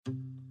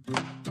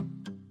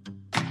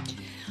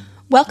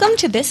Welcome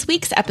to this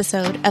week's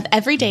episode of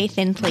Everyday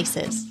Thin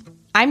Places.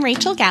 I'm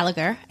Rachel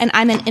Gallagher, and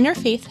I'm an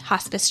interfaith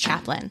hospice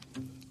chaplain.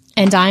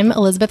 And I'm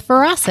Elizabeth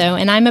Ferrasso,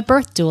 and I'm a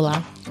birth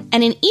doula.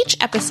 And in each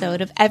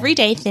episode of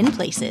Everyday Thin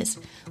Places,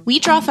 we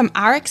draw from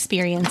our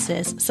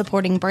experiences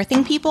supporting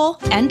birthing people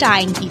and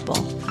dying people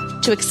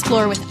to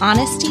explore with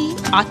honesty,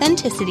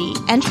 authenticity,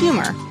 and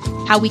humor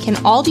how we can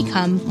all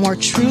become more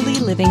truly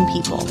living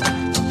people.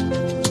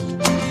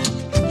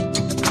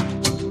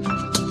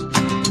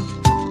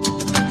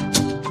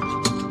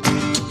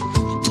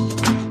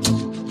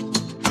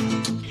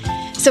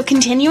 So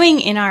continuing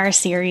in our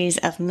series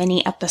of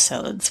mini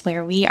episodes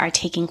where we are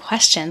taking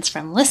questions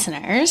from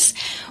listeners,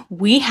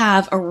 we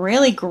have a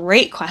really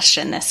great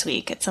question this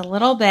week. It's a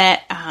little bit,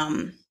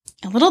 a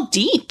little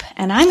deep,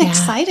 and I'm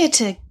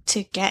excited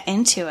to get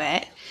into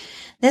it.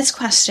 This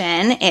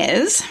question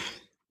is,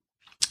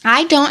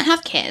 I don't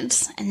have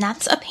kids, and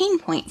that's a pain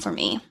point for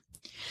me.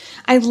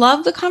 I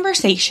love the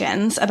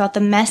conversations about the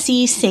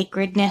messy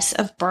sacredness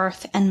of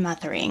birth and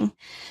mothering.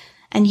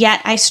 And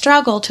yet I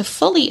struggle to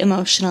fully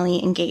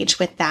emotionally engage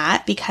with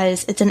that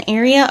because it's an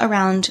area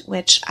around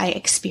which I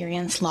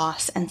experience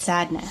loss and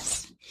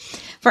sadness.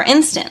 For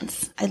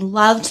instance, I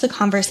loved the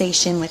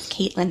conversation with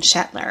Caitlin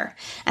Shetler,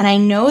 and I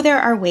know there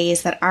are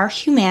ways that our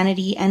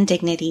humanity and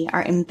dignity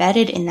are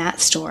embedded in that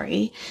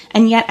story,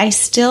 and yet I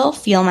still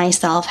feel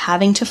myself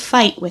having to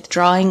fight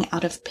withdrawing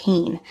out of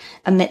pain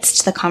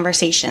amidst the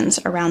conversations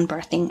around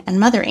birthing and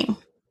mothering.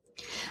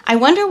 I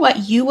wonder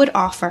what you would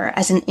offer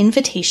as an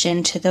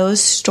invitation to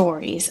those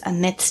stories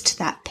amidst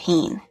that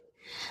pain.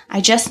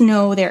 I just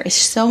know there is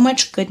so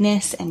much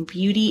goodness and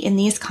beauty in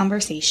these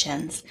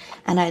conversations,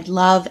 and I'd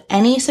love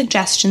any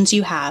suggestions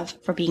you have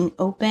for being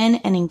open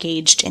and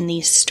engaged in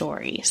these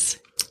stories.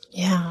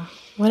 Yeah,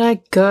 what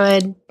a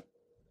good,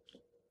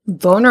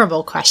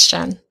 vulnerable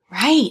question.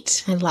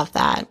 Right. I love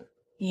that.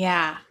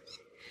 Yeah.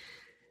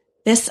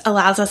 This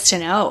allows us to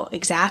know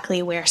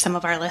exactly where some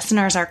of our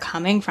listeners are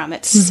coming from.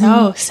 It's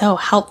so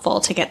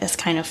helpful to get this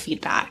kind of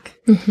feedback.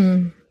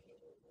 Mm-hmm.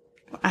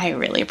 I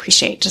really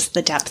appreciate just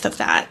the depth of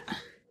that.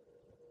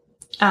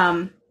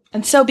 And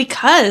so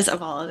because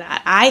of all of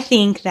that, I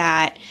think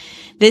that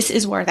this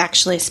is worth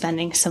actually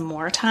spending some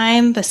more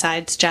time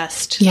besides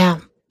just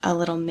a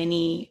little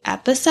mini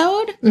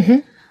episode.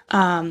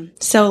 Mm-hmm.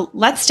 So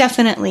let's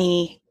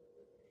definitely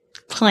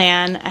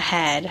plan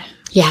ahead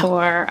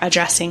for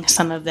addressing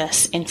some of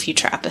this in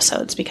future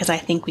episodes, because I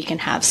think we can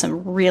have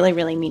some really,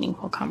 really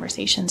meaningful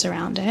conversations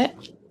around it.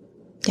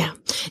 Yeah.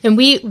 And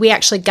we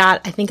actually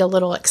got, I think, a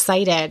little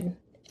excited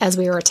as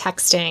we were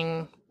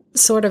texting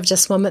sort of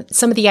just some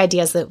of the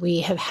ideas that we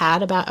have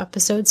had about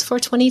episodes for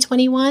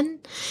 2021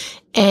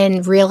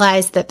 and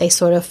realized that they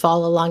sort of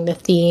fall along the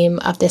theme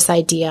of this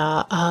idea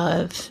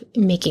of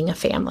making a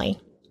family.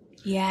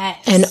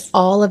 Yes. And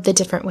all of the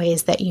different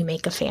ways that you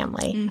make a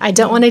family. Mm-hmm. I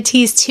don't want to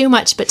tease too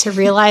much, but to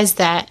realize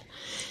that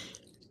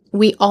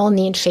we all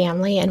need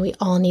family and we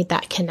all need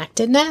that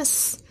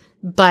connectedness,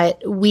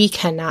 but we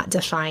cannot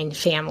define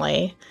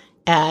family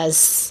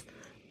as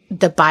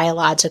the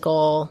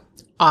biological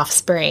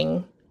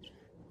offspring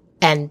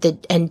and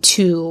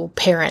two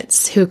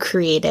parents who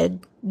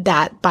created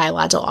that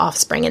biological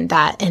offspring and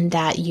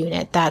that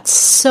unit. That's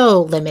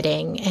so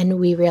limiting. And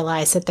we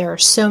realize that there are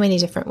so many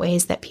different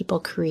ways that people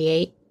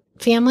create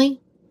family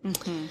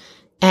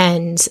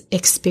and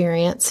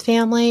experience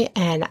family.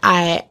 And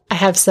I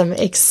have some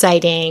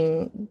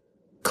exciting,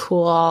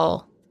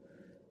 cool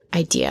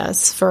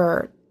ideas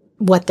for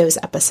what those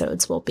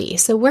episodes will be.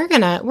 So we're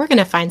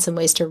gonna find some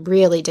ways to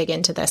really dig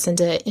into this and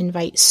to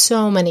invite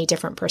so many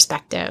different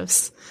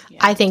perspectives. Yeah.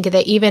 I think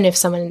that even if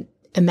someone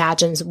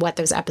imagines what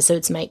those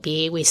episodes might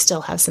be, we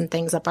still have some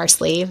things up our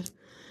sleeve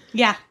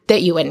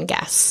that you wouldn't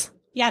guess.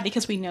 Yeah,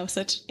 because we know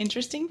such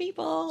interesting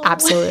people.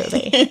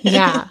 Absolutely.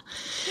 Yeah.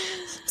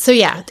 So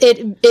yeah,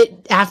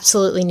 it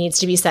absolutely needs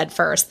to be said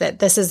first that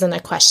this isn't a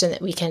question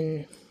that we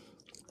can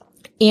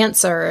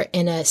answer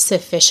in a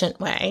sufficient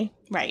way.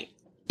 Right.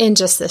 In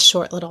just this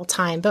short little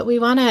time. But we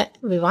want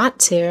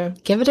to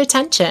give it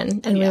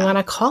attention and we want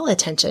to call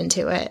attention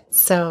to it.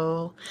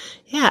 So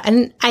yeah.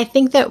 And I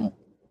think that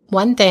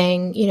one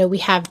thing, we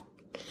have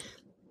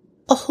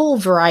a whole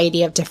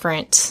variety of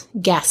different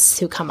guests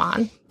who come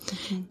on.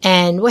 Mm-hmm.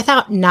 And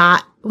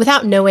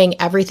without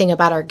knowing everything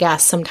about our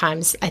guests,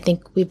 sometimes I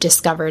think we've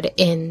discovered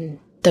in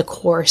the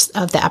course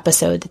of the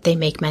episode that they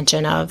make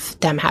mention of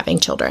them having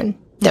children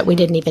that we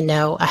didn't even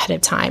know ahead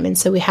of time. And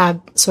so we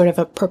have sort of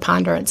a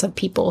preponderance of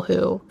people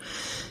who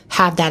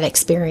have that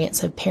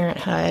experience of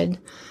parenthood.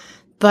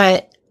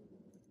 But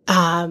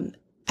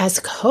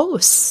as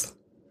hosts,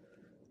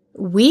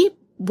 we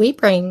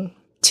bring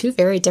two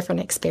very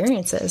different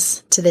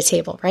experiences to the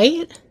table,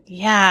 right?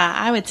 Yeah,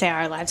 I would say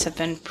our lives have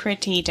been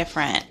pretty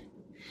different.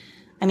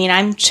 I mean,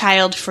 I'm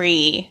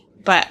child-free,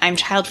 but I'm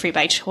child-free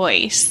by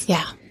choice.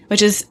 Yeah.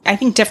 Which is, I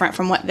think, different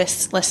from what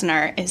this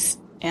listener is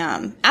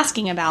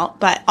asking about,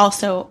 but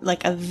also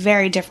like a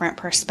very different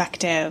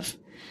perspective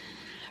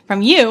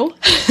from you.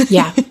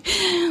 Yeah.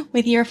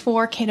 With your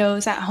 4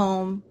 kiddos at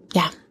home.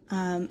 Yeah.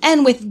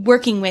 And with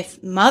working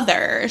with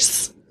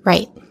mothers.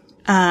 Right.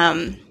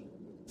 that's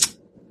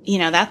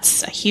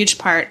a huge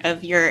part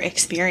of your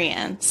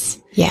experience.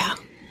 Yeah.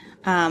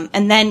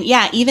 And then,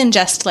 even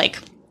just like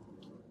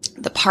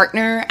the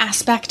partner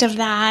aspect of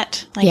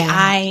that. Like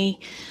I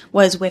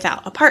was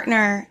without a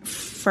partner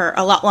for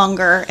a lot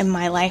longer in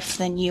my life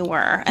than you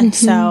were. And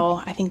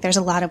so I think there's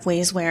a lot of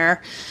ways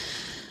where,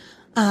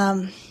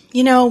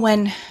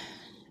 when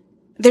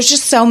there's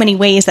just so many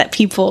ways that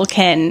people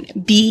can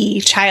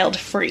be child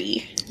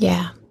free.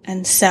 Yeah.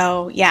 And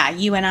so,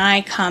 you and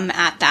I come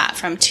at that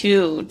from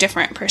two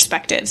different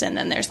perspectives. And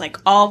then there's like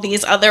all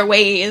these other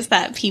ways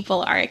that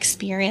people are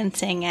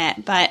experiencing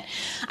it. But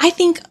I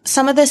think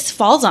some of this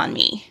falls on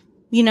me,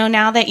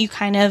 now that you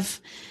kind of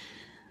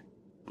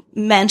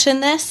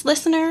mention this,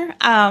 listener.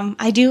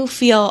 I do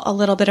feel a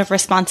little bit of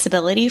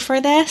responsibility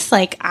for this.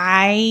 Like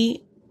I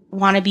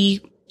want to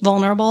be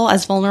vulnerable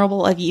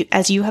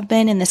as you have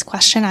been in this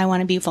question. I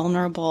want to be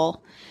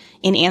vulnerable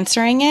in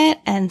answering it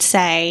and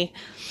say,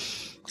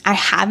 I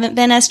haven't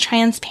been as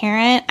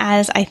transparent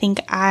as I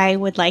think I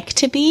would like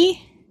to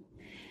be.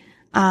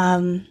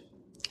 I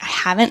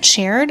haven't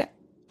shared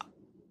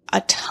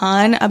a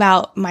ton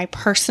about my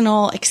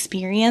personal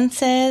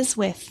experiences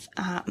with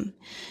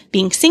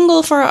being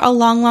single for a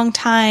long, long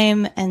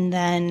time and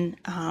then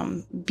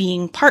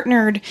being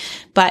partnered,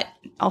 but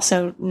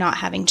also not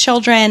having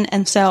children.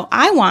 And so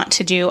I want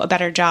to do a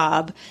better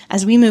job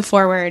as we move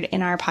forward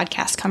in our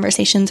podcast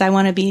conversations. I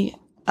want to be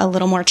a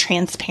little more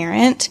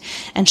transparent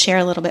and share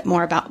a little bit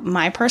more about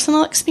my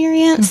personal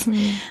experience.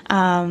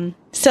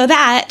 So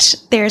that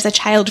there's a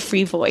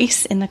child-free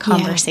voice in the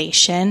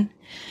conversation.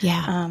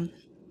 Yeah.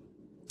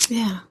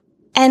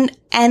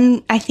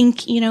 And I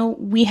think,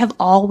 we have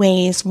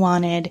always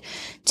wanted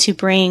to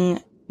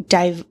bring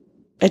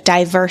a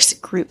diverse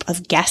group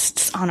of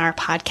guests on our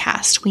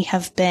podcast. We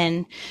have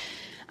been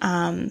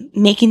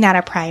making that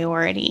a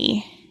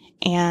priority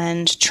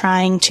and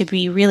trying to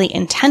be really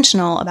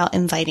intentional about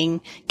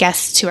inviting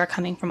guests who are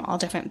coming from all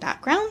different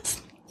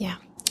backgrounds. Yeah.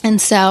 And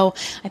so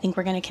I think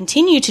we're going to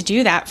continue to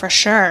do that for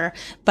sure,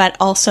 but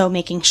also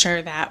making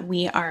sure that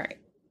we are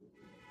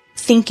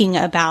thinking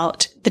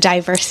about the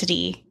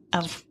diversity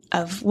of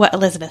what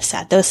Elizabeth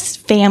said, those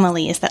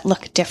families that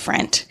look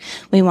different.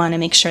 We want to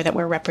make sure that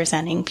we're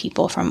representing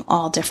people from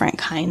all different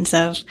kinds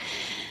of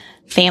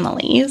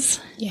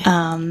families.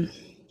 Yeah.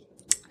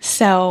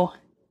 So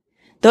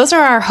those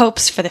are our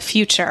hopes for the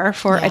future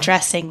for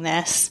addressing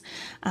this.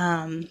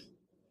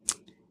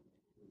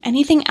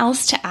 Anything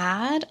else to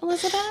add,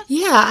 Elizabeth?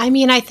 Yeah. I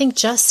mean, I think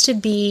just to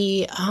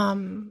be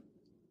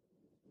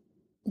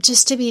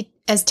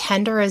as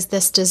tender as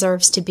this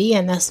deserves to be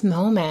in this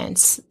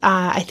moment,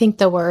 I think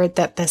the word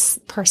that this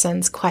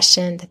person's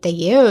question that they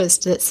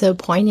used that's so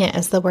poignant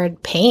is the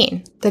word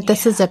pain, that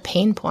this is a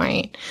pain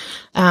point.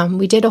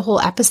 We did a whole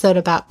episode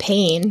about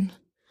pain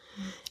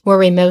where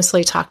we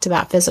mostly talked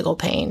about physical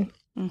pain.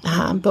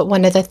 But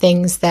one of the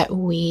things that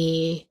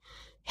we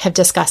have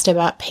discussed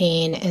about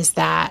pain is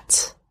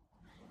that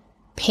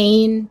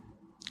pain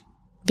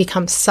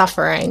becomes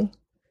suffering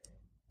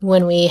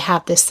when we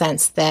have this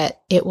sense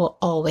that it will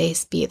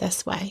always be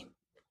this way.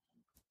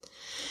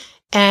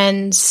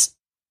 And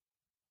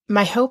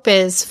my hope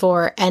is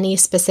for any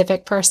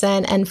specific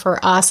person and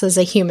for us as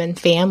a human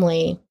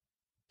family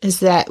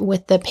is that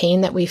with the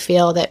pain that we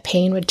feel, that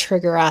pain would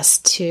trigger us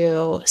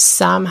to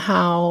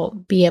somehow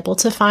be able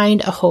to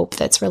find a hope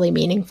that's really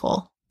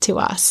meaningful to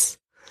us.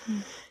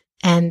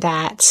 And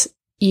that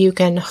you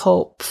can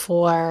hope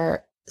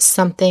for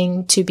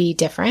something to be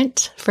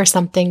different, for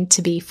something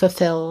to be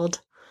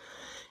fulfilled,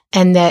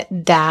 and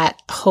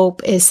that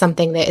hope is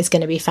something that is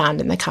going to be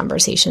found in the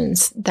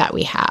conversations that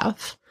we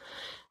have.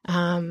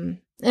 And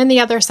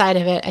the other side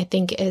of it, I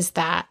think, is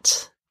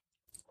that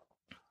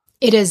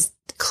it is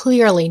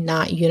clearly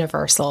not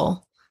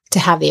universal to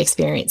have the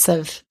experience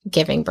of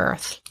giving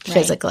birth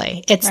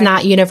physically. It's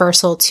not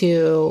universal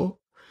to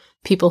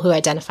people who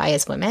identify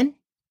as women.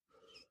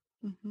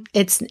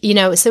 It's,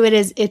 so it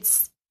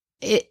is,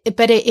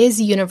 but it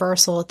is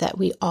universal that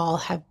we all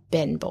have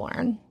been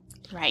born.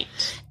 Right.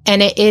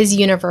 And it is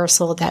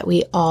universal that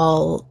we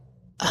all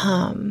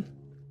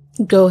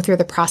go through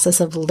the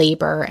process of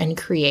labor and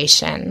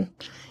creation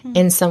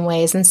in some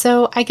ways. And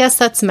so I guess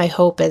that's my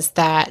hope, is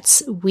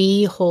that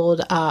we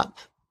hold up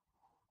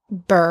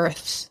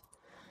birth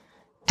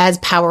as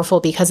powerful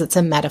because it's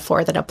a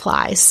metaphor that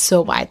applies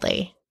so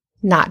widely,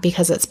 not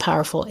because it's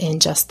powerful in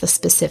just the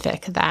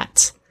specific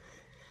that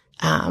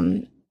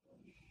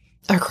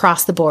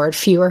across the board,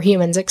 fewer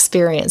humans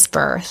experience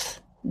birth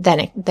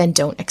than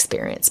don't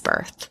experience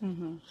birth.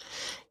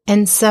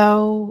 And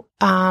so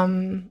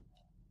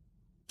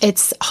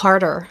it's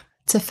harder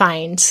to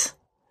find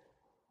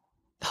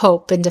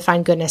hope and to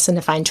find goodness and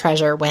to find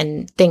treasure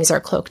when things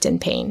are cloaked in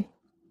pain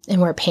and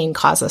where pain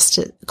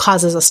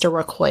causes us to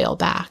recoil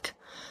back.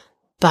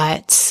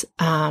 But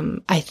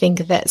I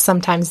think that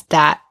sometimes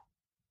that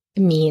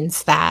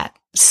means that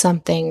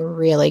something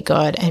really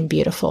good and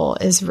beautiful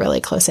is really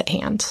close at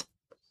hand.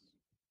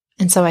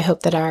 And so I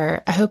hope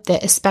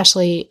that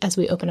especially as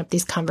we open up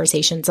these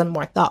conversations in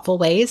more thoughtful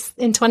ways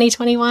in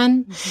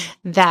 2021,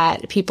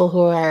 that people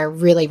who are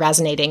really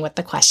resonating with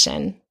the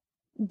question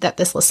that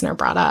this listener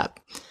brought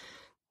up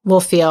will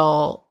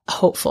feel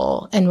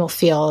hopeful and will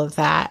feel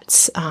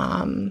that,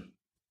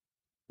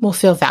 we'll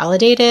feel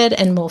validated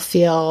and we'll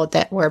feel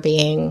that we're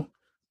being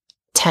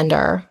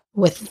tender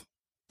with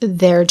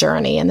their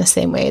journey in the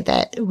same way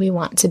that we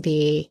want to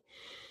be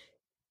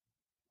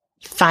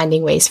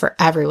finding ways for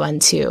everyone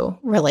to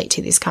relate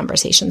to these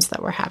conversations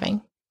that we're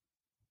having.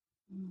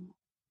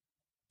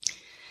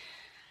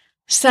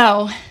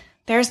 So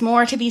there's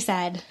more to be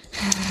said.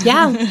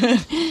 Yeah.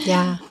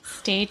 Yeah.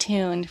 Stay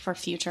tuned for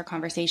future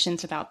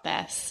conversations about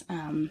this.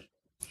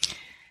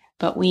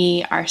 But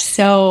we are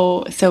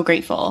so, so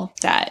grateful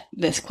that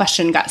this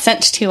question got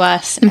sent to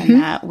us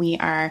and that we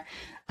are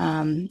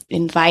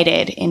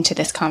invited into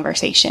this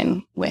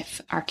conversation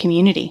with our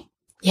community.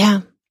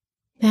 Yeah.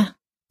 Yeah.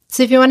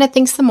 So if you want to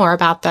think some more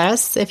about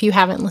this, if you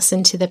haven't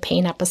listened to the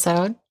pain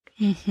episode,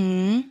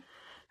 you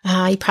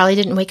probably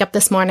didn't wake up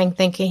this morning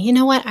thinking, you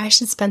know what, I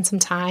should spend some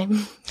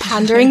time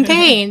pondering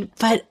pain.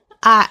 But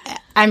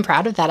I'm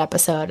proud of that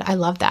episode. I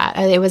love that.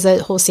 It was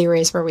a whole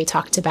series where we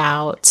talked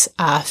about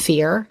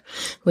fear,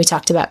 we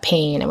talked about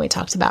pain, and we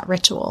talked about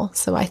ritual.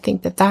 So I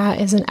think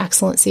that is an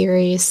excellent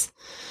series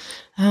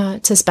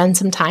to spend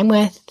some time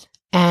with.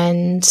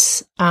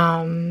 And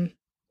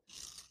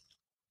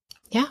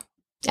yeah.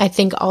 I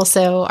think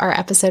also our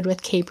episode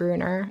with Kay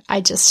Bruner,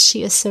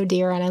 she is so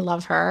dear and I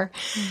love her.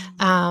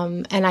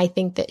 And I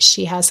think that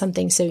she has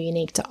something so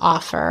unique to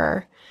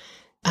offer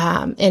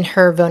in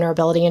her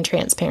vulnerability and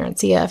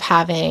transparency of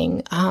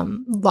having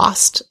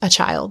lost a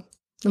child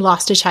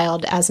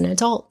as an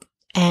adult.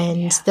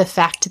 And the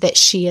fact that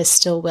she is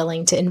still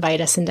willing to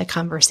invite us into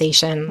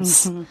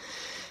conversations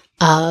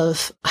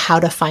of how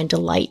to find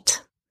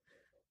delight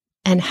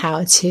and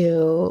how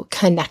to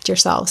connect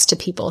yourselves to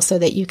people so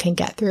that you can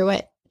get through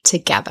it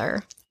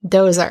together.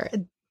 Those are,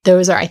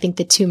 I think,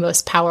 the two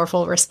most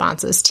powerful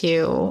responses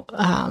to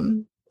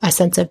a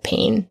sense of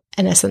pain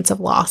and a sense of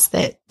loss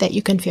that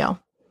you can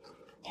feel.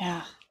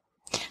 Yeah.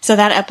 So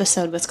that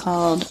episode was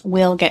called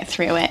We'll Get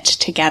Through It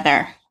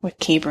Together with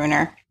Kay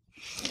Bruner.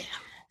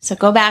 So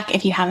go back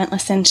if you haven't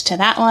listened to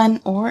that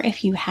one, or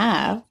if you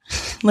have,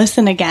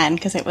 listen again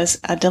because it was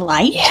a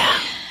delight.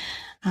 Yeah.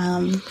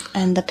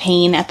 And the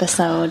pain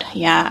episode,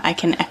 I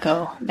can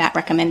echo that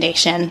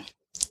recommendation.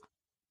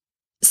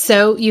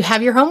 So you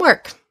have your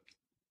homework.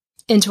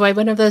 Enjoy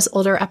one of those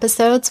older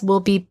episodes.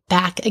 We'll be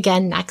back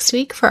again next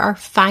week for our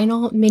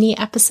final mini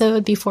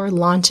episode before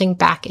launching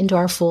back into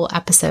our full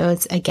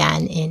episodes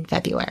again in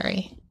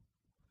February.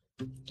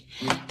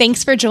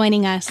 Thanks for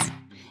joining us.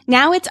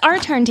 Now it's our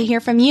turn to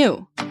hear from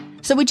you.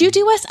 So would you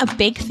do us a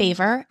big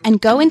favor and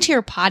go into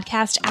your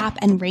podcast app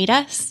and rate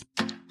us?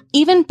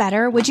 Even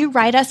better, would you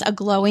write us a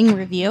glowing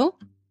review?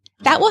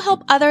 That will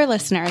help other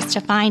listeners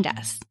to find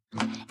us.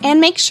 And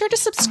make sure to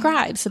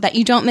subscribe so that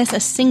you don't miss a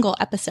single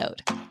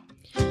episode.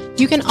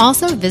 You can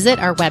also visit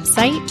our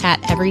website at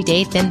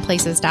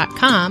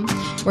everydaythinplaces.com,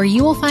 where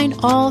you will find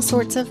all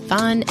sorts of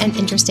fun and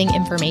interesting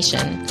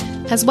information,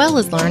 as well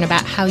as learn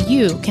about how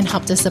you can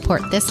help to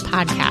support this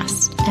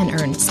podcast and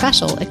earn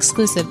special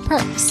exclusive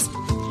perks.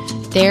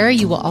 There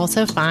you will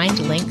also find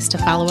links to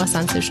follow us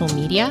on social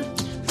media,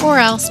 or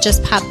else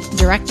just pop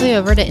directly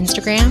over to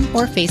Instagram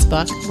or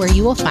Facebook, where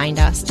you will find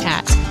us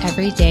at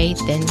Everyday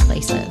Thin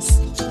Places.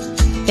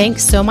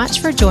 Thanks so much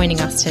for joining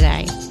us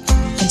today.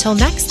 Until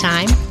next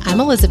time, I'm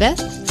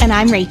Elizabeth. And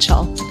I'm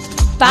Rachel.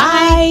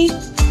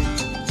 Bye.